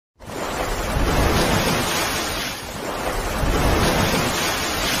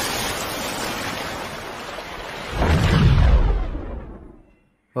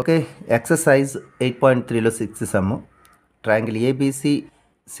Okay, exercise 8.3 లో 6th sum. Triangle ABC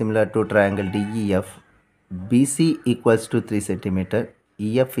similar to triangle DEF. BC equals to 3 cm,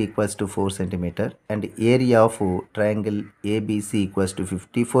 EF equals to 4 cm, and area of triangle ABC equals to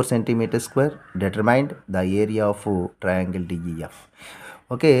 54 cm square. Determined the area of triangle DEF.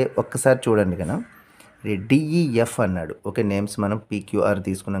 Okay, ఒక్కసారి చూడండి కదా, DEF అన్నాడు. Okay, names మనం PQR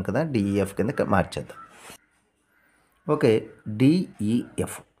తీసుకున్నాం కదా, DEF కింద మార్చేద్దాం. Okay,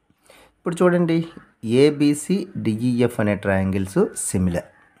 DEF. ఇప్పుడు చూడండి, ఏబిసి డిఈఎఫ్ అనే ట్రయాంగిల్స్ సిమిలర్,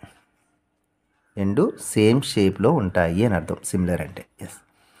 రెండు సేమ్ షేప్లో ఉంటాయి అని అర్థం. సిమిలర్ అంటే yes.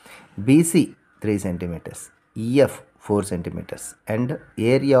 BC 3 centimetres, EF 4 centimetres, and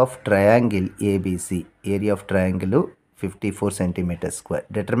area of triangle ABC, area of triangle 54 centimetre square.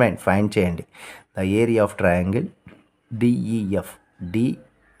 Determine, find చేయండి the area of triangle DEF.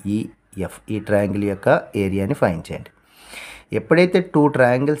 DEF ఈ ట్రయాంగిల్ యొక్క ఏరియాని ఫైండ్ చేయండి. ఎప్పుడైతే టూ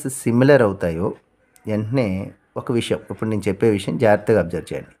ట్రయాంగిల్స్ సిమిలర్ అవుతాయో వెంటనే ఒక విషయం, ఇప్పుడు నేను చెప్పే విషయం జాగ్రత్తగా అబ్జర్వ్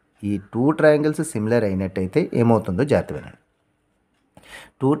చేయండి. ఈ టూ ట్రయాంగిల్స్ సిమిలర్ అయినట్టయితే ఏమవుతుందో జాగ్రత్త వినండి.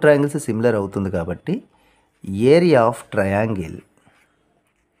 టూ ట్రయాంగిల్స్ సిమిలర్ అవుతుంది కాబట్టి area of triangle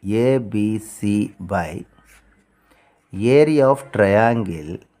ABC by area of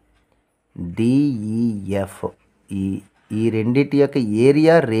triangle DEF, ఈ రెండింటి యొక్క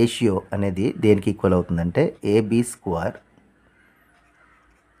ఏరియా రేషియో అనేది దేనికి ఈక్వల్ అవుతుందంటే AB square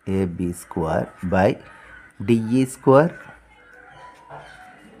by DE square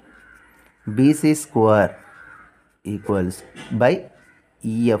BC square equals by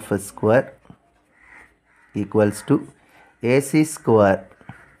EF square equals to AC square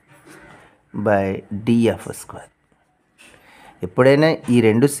by DF square. ఎప్పుడైనా ఈ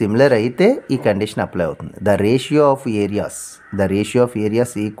రెండు సిమిలర్ అయితే ఈ కండిషన్ అప్లై అవుతుంది. The ratio of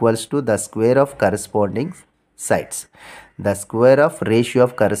areas equals to the square of corresponding sides. The square of ratio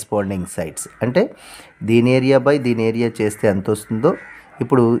of corresponding sides అంటే దీని area by దీని area చేస్తే ఎంత వస్తుందో,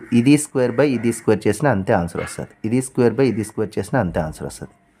 ఇప్పుడు ఇది స్క్వేర్ బై ఇది స్క్వేర్ చేసినా అంతే ఆన్సర్ వస్తుంది. ఇది స్క్వేర్ బై ఇది స్క్వేర్ చేసినా అంతే ఆన్సర్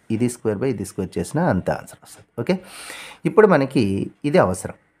వస్తుంది. ఇది స్క్వేర్ బై ఇది స్క్వేర్ చేసినా అంతే ఆన్సర్ వస్తుంది. ఓకే, ఇప్పుడు మనకి ఇది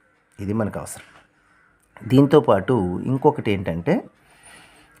అవసరం, ఇది మనకు అవసరం. దీంతోపాటు ఇంకొకటి ఏంటంటే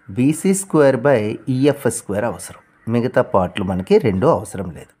BC square by EF square అవసరం. మిగతా పార్ట్లు మనకి రెండు అవసరం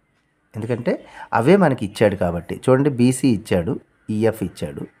లేదు, ఎందుకంటే అవే మనకి ఇచ్చాడు కాబట్టి. చూడండి, బీసీ ఇచ్చాడు, ఈఎఫ్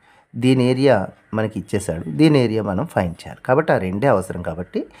ఇచ్చాడు, దీని ఏరియా మనకి ఇచ్చేసాడు, దీని ఏరియా మనం ఫైండ్ చేయాలి కాబట్టి ఆ రెండే అవసరం.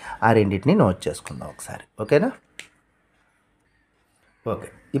 కాబట్టి ఆ రెండింటిని నోట్ చేసుకుందాం ఒకసారి. ఓకేనా? ఓకే,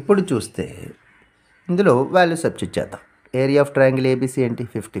 ఇప్పుడు చూస్తే ఇందులో వాల్యూ సబ్స్టిట్యూట్ చేద్దాం. ఏరియా ఆఫ్ ట్రయాంగిల్ ఏబిసి ఏంటి?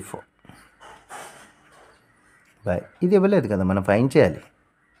 54 బై ఇది ఇవ్వలేదు కదా, మనం ఫైండ్ చేయాలి.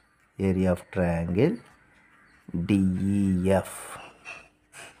 Area of triangle DEF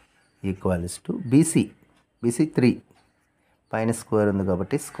equals to BC 3 పైన స్క్వేర్ ఉంది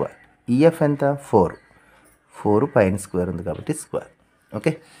కాబట్టి స్క్వేర్. ఈఎఫ్ ఎంత? 4 పైన స్క్వేర్ ఉంది కాబట్టి స్క్వేర్.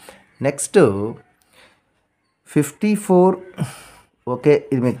 Okay, next 54. ఓకే,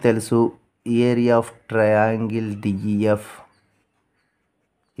 ఇది మీకు తెలుసు. Area of triangle DEF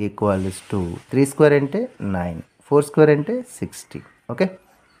equals to 3 square అంటే 9, 4 స్క్వేర్ అంటే 16. ఓకే,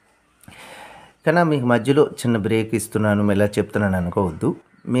 కానీ మీకు మధ్యలో చిన్న బ్రేక్ ఇస్తున్నాను, ఎలా చెప్తున్నాను అనుకోవద్దు.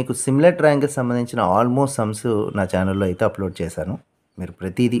 మీకు సిమిలర్ ట్రయాంగిల్ సంబంధించిన ఆల్మోస్ట్ సమ్స్ నా ఛానల్లో అయితే అప్లోడ్ చేశాను. మీరు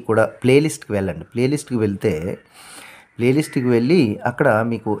ప్రతిదీ కూడా ప్లేలిస్ట్కి వెళ్ళండి. ప్లేలిస్ట్కి వెళ్ళి అక్కడ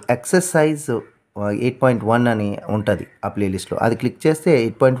మీకు ఎక్సర్సైజ్ 8.1 అని ఉంటుంది ఆ ప్లేలిస్ట్లో. అది క్లిక్ చేస్తే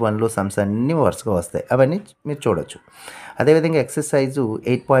 8.1లో సమ్స్ అన్నీ వరుసగా వస్తాయి, అవన్నీ మీరు చూడొచ్చు. అదేవిధంగా ఎక్సర్సైజు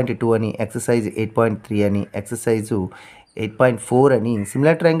 8.2 అని, ఎక్సర్సైజ్ 8.3 అని, ఎక్సర్సైజు 8.4 అని,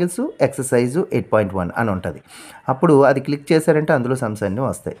 సిమిలర్ ట్రయాంగిల్స్ ఎక్సర్సైజు 8.1 అని ఉంటుంది. అప్పుడు అది క్లిక్ చేశారంటే అందులో సమ్స్ అన్నీ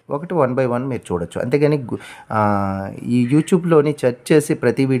వస్తాయి. ఒకటి 1 by 1 మీరు చూడొచ్చు. అంతేగాని ఈ యూట్యూబ్లోని సెర్చ్ చేసి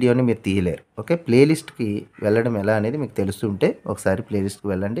ప్రతి వీడియోని మీరు తీయలేరు. ఓకే, ప్లేలిస్ట్కి వెళ్ళడం ఎలా అనేది మీకు తెలుస్తుంటే ఒకసారి ప్లేలిస్ట్కి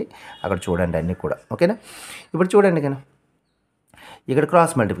వెళ్ళండి, అక్కడ చూడండి అన్నీ కూడా. ఓకేనా? ఇప్పుడు చూడండి కదా, ఇక్కడ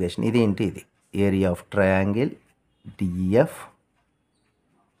క్రాస్ మల్టిప్లికేషన్. ఇది ఏంటి? ఇది area of triangle DF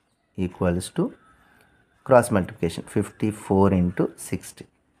equals to cross multiplication 54 into 60.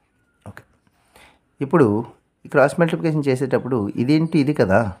 Okay, ఇప్పుడు ఈ క్రాస్ మల్టిప్లికేషన్ చేసేటప్పుడు ఇదేంటి? ఇది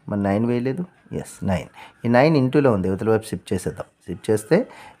కదా, మన 9 వేయలేదు. ఎస్, 9. ఈ 9 ఇంటూలో ఉంది, ఇవతల వైపు షిఫ్ట్ చేసేద్దాం. షిఫ్ట్ చేస్తే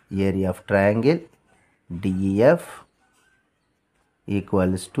area of triangle DEF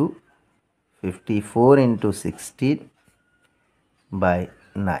equals to 54 into 16 by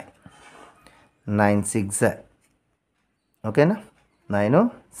 9. 9 6. ఓకేనా? 9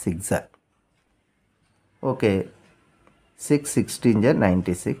 6. ఓకే, 6 16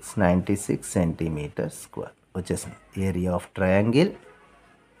 96 సెంటీమీటర్ స్క్వేర్ వచ్చేసింది. ఏరియా ఆఫ్ ట్రయాంగిల్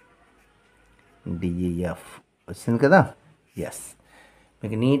డిఈఎఫ్ వచ్చింది కదా. ఎస్,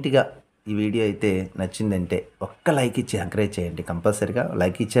 మీకు నీట్గా ఈ వీడియో అయితే నచ్చిందంటే ఒక్క లైక్ ఇచ్చి ఎంకరేజ్ చేయండి. కంపల్సరీగా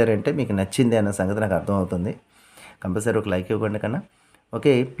లైక్ ఇచ్చారంటే మీకు నచ్చింది అన్న సంగతి నాకు అర్థమవుతుంది. కంపల్సరీ ఒక లైక్ ఇవ్వండి కన్నా.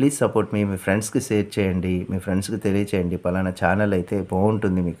 ఓకే, ప్లీజ్ సపోర్ట్ మీ ఫ్రెండ్స్కి షేర్ చేయండి, మీ ఫ్రెండ్స్కి తెలియచేయండి పలానా ఛానల్ అయితే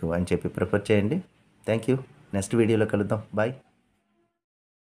బాగుంటుంది మీకు అని చెప్పి ప్రిఫర్ చేయండి. Thank you. నెక్స్ట్ వీడియోలో కలుద్దాం. బాయ్.